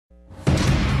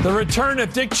The return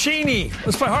of Dick Cheney.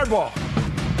 Let's play hardball.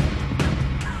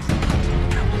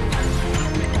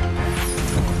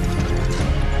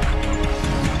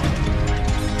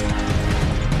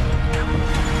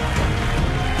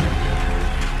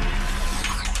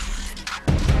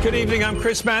 Good evening. I'm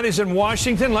Chris Matthews in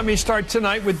Washington. Let me start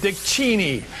tonight with Dick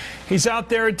Cheney. He's out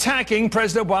there attacking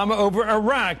President Obama over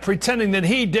Iraq, pretending that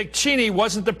he, Dick Cheney,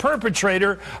 wasn't the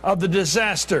perpetrator of the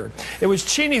disaster. It was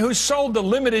Cheney who sold the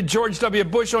limited George W.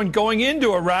 Bush on going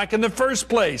into Iraq in the first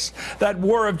place, that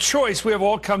war of choice we have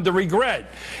all come to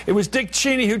regret. It was Dick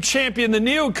Cheney who championed the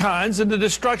neocons and the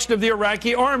destruction of the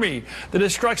Iraqi army, the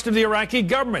destruction of the Iraqi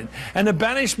government, and the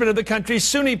banishment of the country's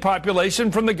Sunni population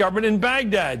from the government in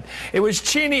Baghdad. It was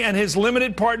Cheney and his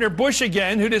limited partner Bush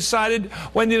again who decided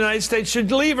when the United States should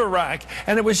leave Iraq.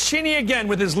 And it was Cheney again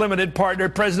with his limited partner,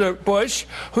 President Bush,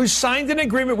 who signed an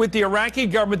agreement with the Iraqi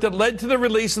government that led to the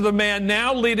release of the man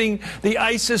now leading the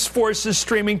ISIS forces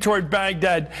streaming toward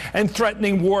Baghdad and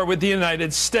threatening war with the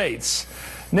United States.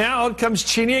 Now out comes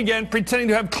Cheney again, pretending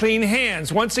to have clean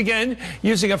hands, once again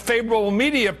using a favorable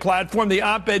media platform, the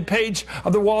op-ed page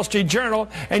of the Wall Street Journal,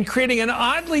 and creating an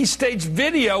oddly staged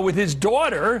video with his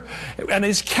daughter and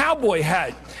his cowboy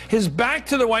hat, his back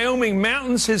to the Wyoming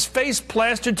mountains, his face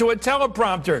plastered to a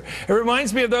teleprompter. It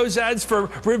reminds me of those ads for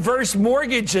reverse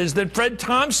mortgages that Fred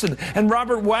Thompson and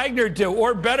Robert Wagner do,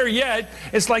 or better yet,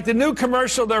 it's like the new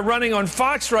commercial they're running on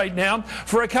Fox right now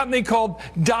for a company called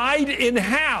Died in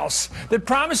House that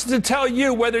promises to tell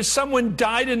you whether someone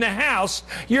died in the house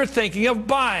you're thinking of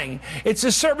buying. It's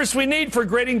a service we need for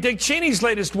grading Dick Cheney's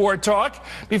latest war talk.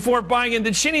 Before buying into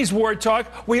Cheney's war talk,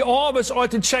 all of us ought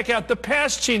to check out the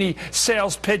past Cheney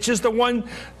sales pitches, the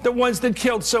ones that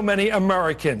killed so many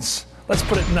Americans. Let's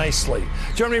put it nicely.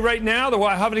 Joining me right now, the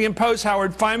Huffington Post,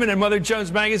 Howard Fineman, and Mother Jones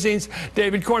Magazine's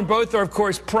David Corn. Both are, of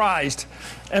course, prized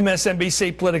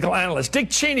MSNBC political analysts. Dick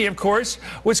Cheney, of course,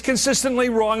 was consistently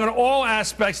wrong on all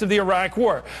aspects of the Iraq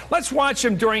war. Let's watch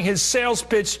him during his sales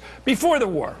pitch before the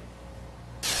war.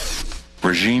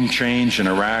 Regime change in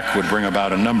Iraq would bring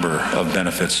about a number of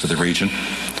benefits to the region.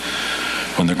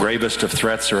 When the gravest of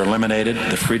threats are eliminated,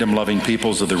 the freedom-loving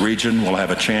peoples of the region will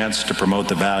have a chance to promote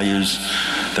the values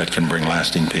that can bring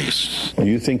lasting peace. Do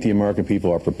you think the American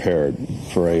people are prepared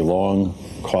for a long,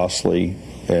 costly,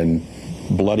 and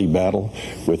bloody battle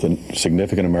with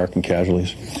significant American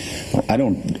casualties? I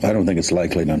don't think it's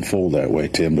likely to unfold that way,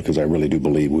 Tim, because I really do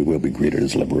believe we will be greeted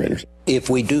as liberators. If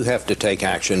we do have to take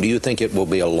action, do you think it will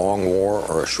be a long war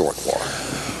or a short war?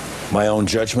 My own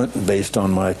judgment, based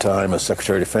on my time as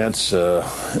Secretary of Defense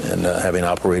and having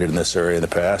operated in this area in the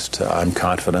past, I'm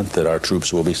confident that our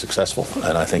troops will be successful,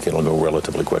 and I think it'll go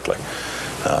relatively quickly.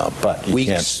 But you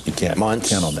can't months,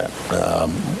 count on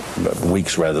that.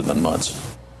 Weeks rather than months.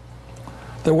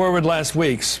 The war would last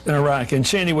weeks in Iraq, and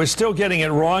Cheney was still getting it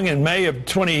wrong in May of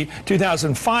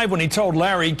 2005 when he told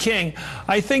Larry King,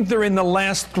 I think they're in the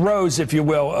last throes, if you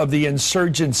will, of the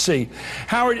insurgency.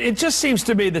 Howard, it just seems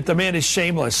to me that the man is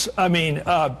shameless. I mean,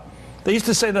 they used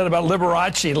to say that about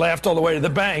Liberace, laughed all the way to the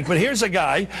bank. But here's a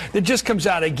guy that just comes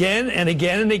out again and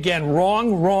again and again,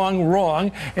 wrong, wrong,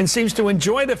 wrong, and seems to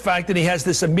enjoy the fact that he has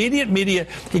this immediate media.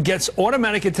 He gets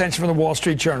automatic attention from the Wall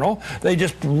Street Journal. They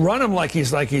just run him like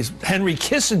he's Henry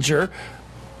Kissinger.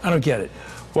 I don't get it.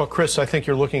 Well, Chris, I think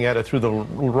you're looking at it through the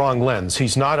wrong lens.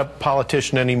 He's not a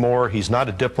politician anymore. He's not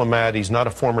a diplomat. He's not a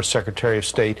former Secretary of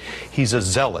State. He's a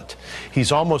zealot.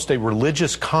 He's almost a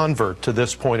religious convert to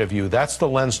this point of view. That's the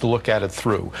lens to look at it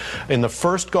through. In the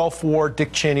first Gulf War,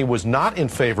 Dick Cheney was not in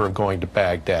favor of going to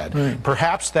Baghdad. Right.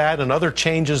 Perhaps that and other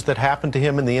changes that happened to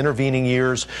him in the intervening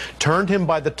years turned him,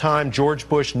 by the time George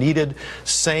Bush needed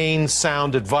sane,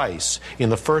 sound advice in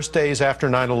the first days after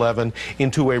 9/11,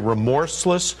 into a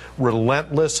remorseless,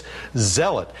 relentless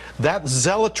zealot. That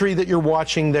zealotry that you're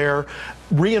watching there,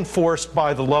 reinforced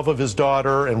by the love of his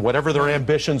daughter and whatever their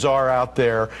ambitions are out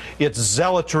there, it's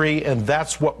zealotry, and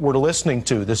that's what we're listening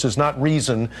to. This is not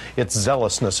reason, it's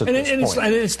zealousness at this point.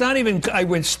 And it's not even,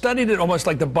 I studied it almost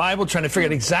like the Bible, trying to figure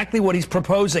out exactly what he's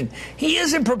proposing. He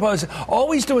isn't proposing.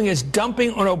 All he's doing is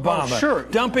dumping on Obama. Oh, sure.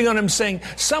 Dumping on him, saying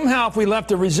somehow if we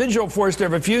left a residual force there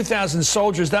of a few thousand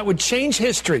soldiers, that would change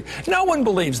history. No one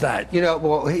believes that. You know,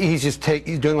 well, he's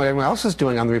doing what everyone else is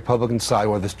doing on the Republican side,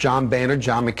 whether it's John Boehner,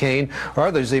 John McCain, or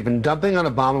others. They've been dumping on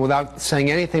Obama without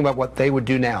saying anything about what they would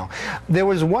do now. There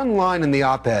was one line in the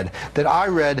op-ed that I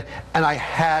read, and I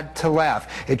had to laugh.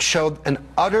 It showed an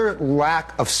utter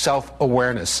lack of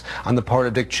self-awareness on the part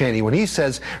of Dick Cheney when he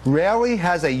says, rarely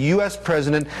has a U.S.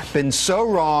 president been so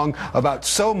wrong about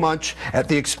so much at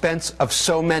the expense of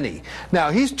so many. Now,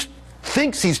 he's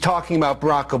thinks he's talking about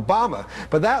Barack Obama,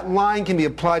 but that line can be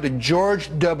applied to George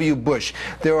W. Bush.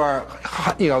 There are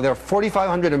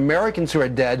 4,500 Americans who are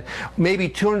dead, maybe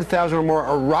 200,000 or more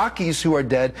Iraqis who are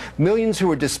dead, millions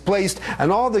who are displaced,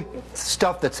 and all the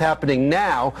stuff that's happening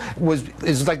now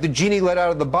is like the genie let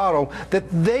out of the bottle that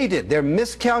they did. They're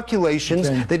miscalculations.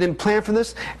 Okay. They didn't plan for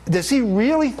this. Does he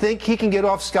really think he can get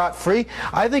off scot-free?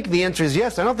 I think the answer is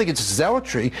yes. I don't think it's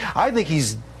zealotry. I think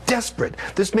he's desperate.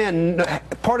 This man,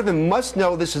 part of him must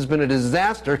know this has been a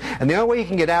disaster, and the only way he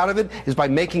can get out of it is by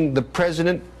making the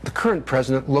current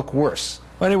president, look worse.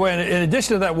 Anyway, in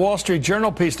addition to that Wall Street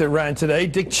Journal piece that ran today,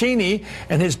 Dick Cheney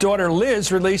and his daughter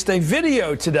Liz released a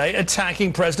video today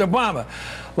attacking President Obama.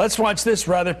 Let's watch this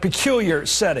rather peculiar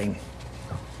setting.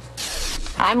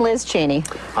 I'm Liz Cheney.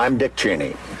 I'm Dick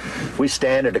Cheney. We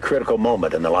stand at a critical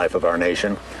moment in the life of our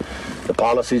nation. The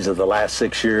policies of the last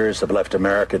 6 years have left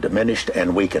America diminished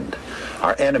and weakened.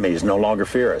 Our enemies no longer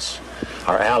fear us.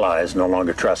 Our allies no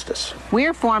longer trust us.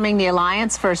 We're forming the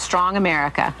Alliance for a Strong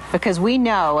America because we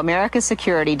know America's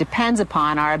security depends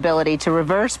upon our ability to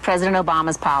reverse President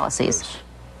Obama's policies.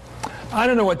 I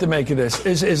don't know what to make of this.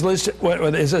 Is Liz,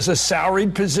 is this a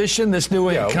salaried position, this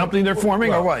new company they're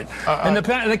forming, or what? And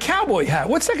the cowboy hat,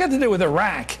 what's that got to do with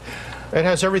Iraq? It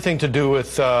has everything to do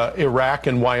with Iraq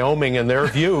and Wyoming in their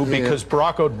view, because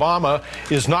Barack Obama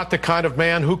is not the kind of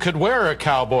man who could wear a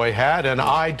cowboy hat, and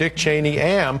I, Dick Cheney,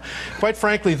 am. Quite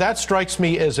frankly, that strikes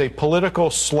me as a political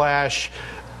 /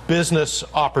 business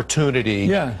opportunity,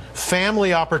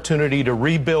 family opportunity to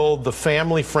rebuild the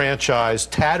family franchise,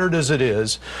 tattered as it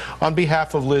is, on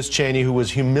behalf of Liz Cheney, who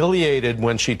was humiliated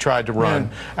when she tried to run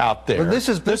out there. But this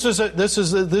is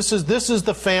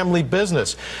the family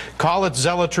business. Call it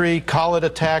zealotry, call it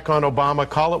attack on Obama,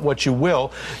 call it what you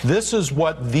will. This is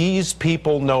what these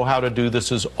people know how to do.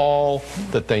 This is all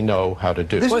that they know how to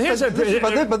do.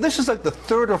 But this is like the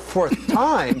third or fourth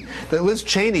time that Liz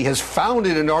Cheney has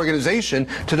founded an organization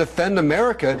to defend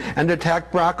America and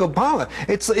attack Barack Obama.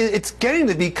 It's getting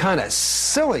to be kind of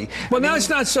silly. Well, now it's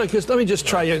not silly, because let me just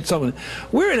try you something.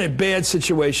 We're in a bad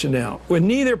situation now where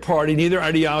neither party, neither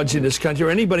ideology in this country, or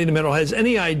anybody in the middle has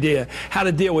any idea how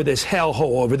to deal with this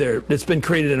hellhole over there that's been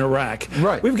created in Iraq.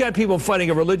 Right. We've got people fighting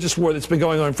a religious war that's been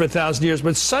going on for 1,000 years,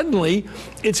 but suddenly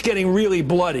it's getting really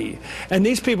bloody. And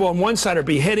these people on one side are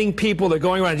beheading people. They're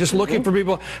going around just looking for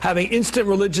people, having instant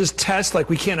religious tests like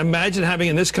we can't imagine having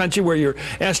in this country, where you're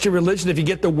asked your religion. If you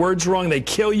get the words wrong, they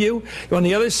kill you. On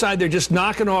the other side, they're just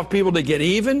knocking off people to get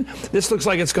even. This looks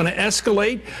like it's going to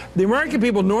escalate. The American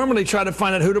people normally try to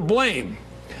find out who to blame.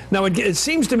 Now, it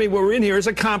seems to me what we're in here is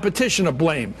a competition of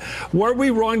blame. Were we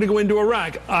wrong to go into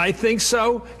Iraq? I think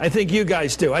so. I think you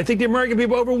guys do. I think the American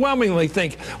people overwhelmingly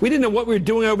think we didn't know what we were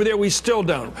doing over there. We still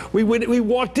don't. We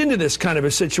walked into this kind of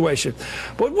a situation.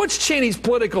 But what's Cheney's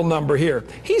political number here?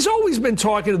 He's always been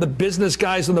talking to the business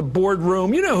guys in the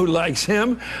boardroom. You know who likes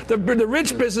him. The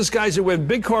rich business guys who with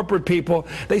big corporate people.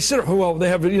 They sit, well, they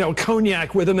have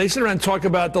cognac with them. They sit around and talk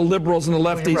about the liberals and the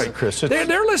lefties. Right, Chris.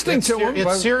 They're listening to him.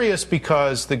 It's serious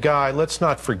because the guy, let's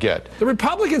not forget. The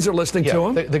Republicans are listening to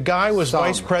him. The guy was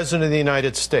Vice President of the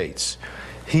United States.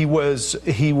 He was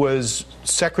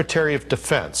Secretary of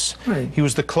Defense. Right. He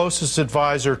was the closest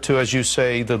advisor to, as you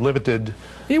say, the limited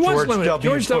George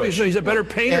W. Bush. He's a better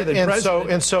painter than president.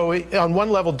 And so on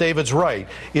one level, David's right.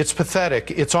 It's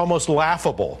pathetic. It's almost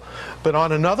laughable. But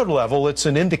on another level, it's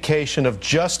an indication of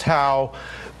just how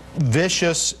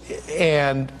vicious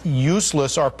and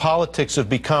useless our politics have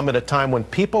become at a time when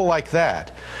people like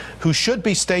that, who should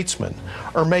be statesmen,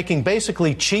 are making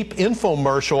basically cheap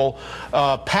infomercial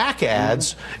pack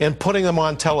ads and putting them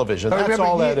on television. That's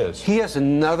all that is. He has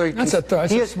another... That's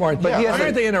a smart... But why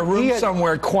aren't they in a room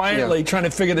somewhere quietly trying to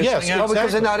figure this thing out? Well,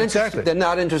 because they're not interested. They're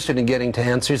not interested in getting to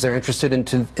answers. They're interested in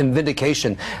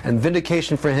vindication. And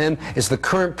vindication for him is the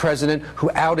current president who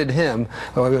outed him,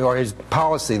 or his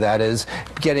policy, that is,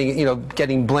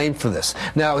 getting blamed for this.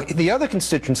 Now, the other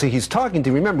constituency he's talking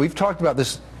to, remember, we've talked about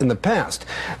this in the past.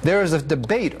 There is a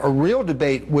debate, a real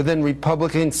debate within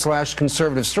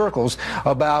Republican/conservative circles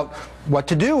about what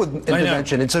to do with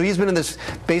intervention. And so he's been in this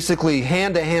basically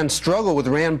hand-to-hand struggle with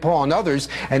Rand Paul and others,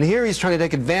 and here he's trying to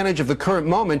take advantage of the current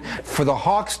moment for the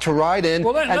hawks to ride in.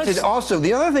 Well, and to also,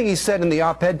 the other thing he said in the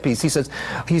op-ed piece, he said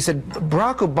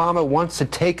Barack Obama wants to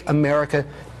take America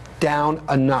down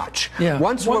a notch. Yeah,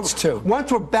 once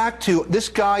we're back to, this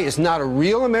guy is not a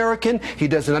real American, he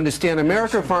doesn't understand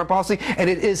American foreign policy, and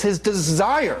it is his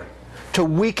desire to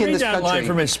weaken Read this that country. line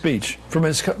from his speech,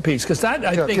 because that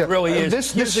I think really is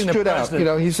this using the stood out. president. You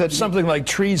know, he said something like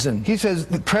treason. He says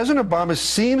President Obama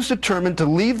seems determined to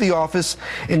leave the office,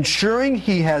 ensuring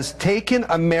he has taken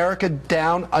America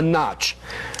down a notch.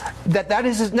 That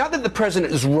is not that the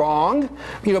president is wrong.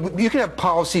 You know, you can have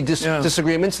policy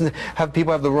disagreements and have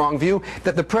people have the wrong view.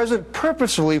 That the president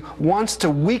purposefully wants to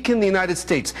weaken the United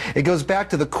States. It goes back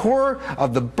to the core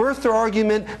of the birther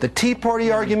argument, the Tea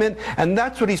Party argument, and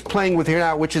that's what he's playing with here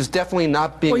now, which is definitely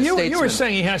not being a statesman. You were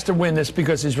saying he has to win this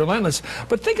because he's relentless,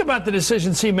 but think about the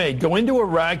decisions he made. Go into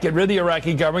Iraq, get rid of the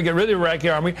Iraqi government, get rid of the Iraqi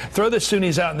army, throw the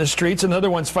Sunnis out in the streets.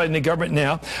 Another one's fighting the government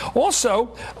now.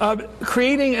 Also,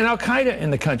 creating an al-Qaeda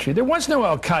in the country. There was no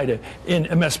al-Qaeda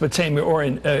in Mesopotamia or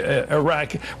in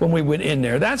Iraq when we went in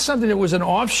there. That's something that was an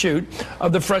offshoot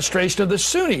of the frustration of the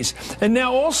Sunnis. And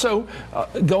now also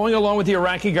going along with the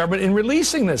Iraqi government in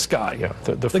releasing this guy,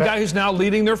 the guy who's now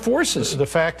leading their forces. The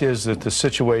fact is that the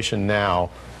situation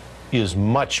now is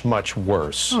much, much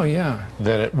worse than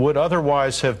it would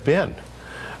otherwise have been.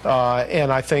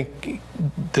 And I think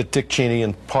that Dick Cheney,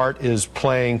 in part, is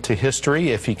playing to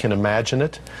history, if he can imagine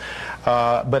it.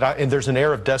 And there's an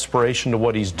air of desperation to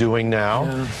what he's doing now,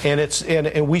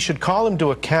 and we should call him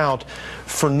to account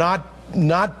for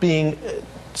not being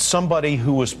somebody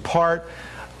who was part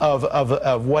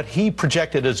of what he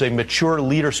projected as a mature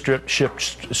leadership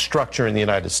structure in the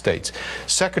United States.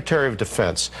 Secretary of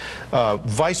Defense,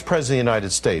 Vice President of the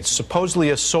United States,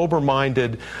 supposedly a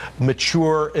sober-minded,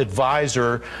 mature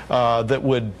advisor that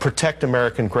would protect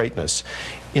American greatness.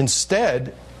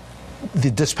 Instead,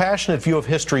 the dispassionate view of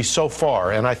history so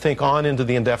far, and I think on into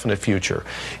the indefinite future,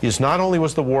 is not only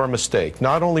was the war a mistake,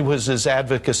 not only was his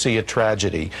advocacy a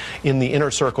tragedy in the inner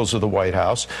circles of the White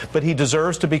House, but he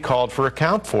deserves to be called for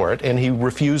account for it, and he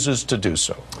refuses to do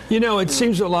so. You know, it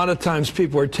seems a lot of times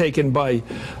people are taken by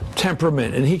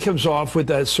temperament, and he comes off with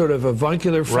that sort of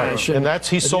avuncular fashion. And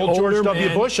he sold George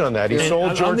W. Bush on that. He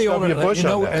sold George W. Bush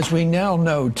on that. As we now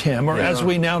know, Tim, or as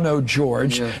we now know,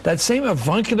 George, that same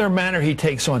avuncular manner he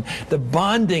takes on, the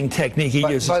bonding technique he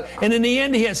uses. And in the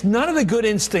end, he has none of the good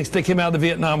instincts that came out of the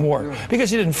Vietnam War because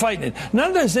he didn't fight in it. None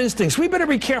of those instincts. We better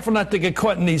be careful not to get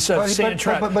caught in these sand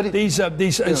traps, these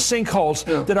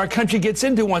sinkholes that our country gets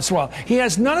into once in a while. He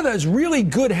has none of those really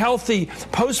good, healthy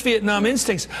post-Vietnam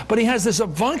instincts, but he has this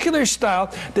avuncular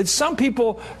style that some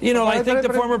people, you know, I think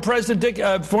the former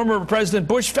President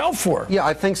Bush fell for. Yeah,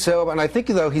 I think so, and I think,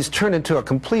 though, he's turned into a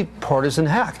complete partisan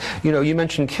hack. You know, you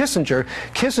mentioned Kissinger.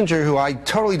 Kissinger, who I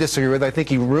totally disagree with. I think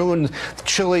he ruined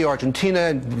Chile, Argentina,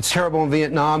 and it's terrible in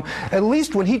Vietnam. At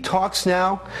least when he talks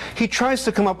now, he tries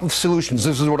to come up with solutions.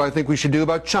 This is what I think we should do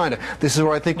about China. This is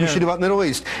what I think we should do about the Middle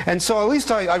East. And so at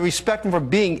least I respect him for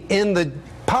being in the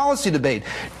policy debate.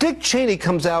 Dick Cheney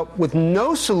comes out with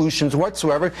no solutions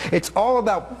whatsoever. It's all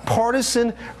about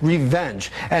partisan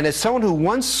revenge. And as someone who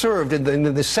once served in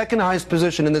the second highest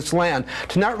position in this land,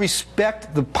 to not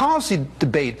respect the policy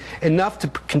debate enough to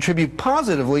contribute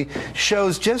positively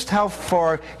shows just how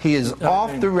far he is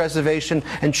off the reservation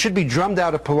and should be drummed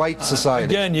out of polite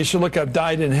society. Again, you should look up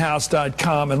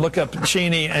diedinhouse.com and look up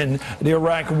Cheney and the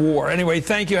Iraq War. Anyway,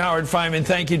 thank you, Howard Fineman.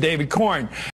 Thank you, David Corn.